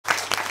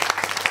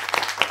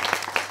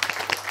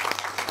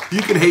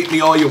You can hate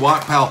me all you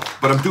want, pal,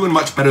 but I'm doing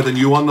much better than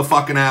you on the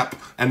fucking app.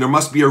 And there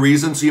must be a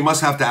reason, so you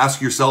must have to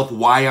ask yourself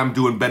why I'm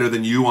doing better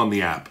than you on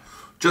the app.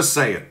 Just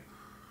saying.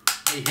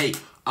 Hey,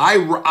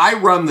 I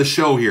run the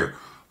show here.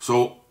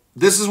 So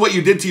this is what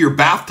you did to your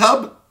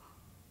bathtub?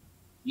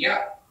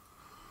 Yep.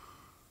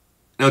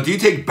 Now, do you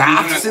take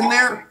baths in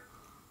there?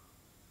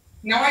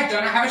 No, I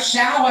don't. I have a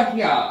shower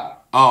here.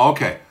 Oh,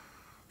 okay.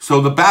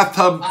 So the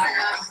bathtub...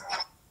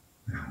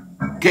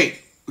 Okay,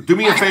 do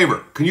me a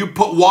favor. Can you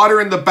put water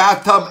in the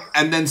bathtub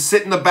and then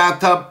sit in the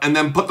bathtub and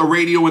then put the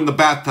radio in the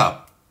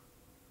bathtub?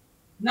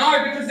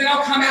 No, because then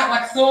I'll come out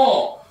like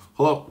Thor.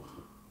 Hello.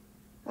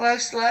 Hello,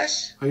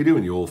 Slush. How you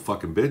doing, you old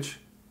fucking bitch?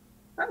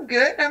 I'm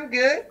good. I'm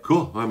good.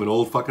 Cool. I'm an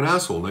old fucking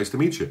asshole. Nice to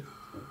meet you.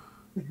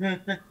 Nice.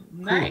 Cool.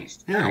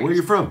 Yeah, nice. where are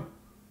you from?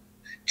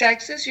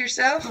 Texas,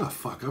 yourself? Oh,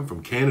 fuck. I'm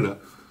from Canada.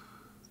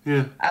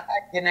 Yeah. I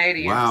like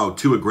Canadians. Wow,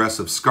 too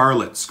aggressive.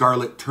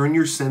 Scarlett, turn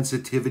your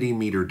sensitivity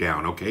meter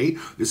down, okay?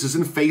 This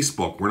isn't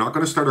Facebook. We're not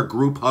going to start a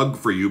group hug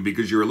for you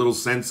because you're a little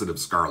sensitive,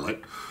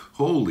 Scarlett.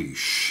 Holy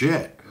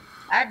shit.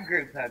 I'd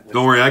group hug with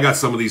Don't worry, I got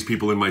some of these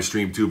people in my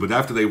stream too, but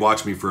after they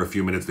watch me for a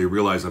few minutes, they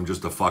realize I'm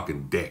just a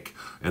fucking dick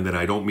and that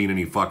I don't mean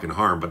any fucking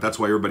harm, but that's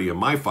why everybody in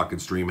my fucking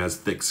stream has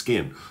thick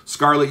skin.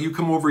 Scarlett, you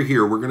come over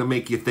here. We're going to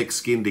make you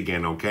thick-skinned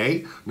again,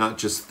 okay? Not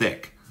just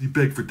thick. You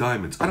beg for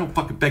diamonds. I don't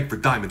fucking beg for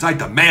diamonds. I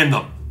demand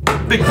them.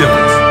 Big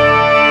difference.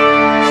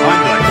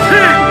 I'm the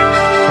king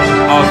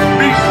of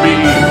Meet Me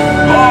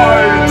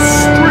live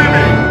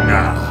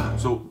streaming.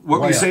 So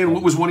what were you saying?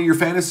 What was one of your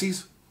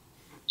fantasies?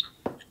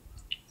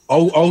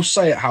 I'll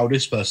say it how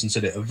this person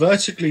said it. A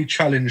vertically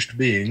challenged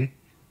being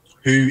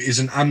who is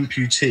an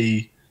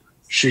amputee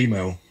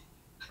she-male.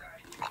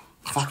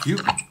 Fuck you.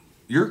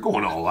 You're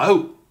going all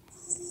out.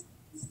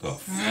 The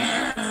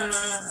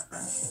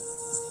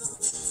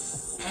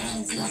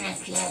I'm gonna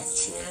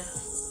get you.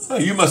 Oh,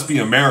 you must be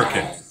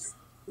American.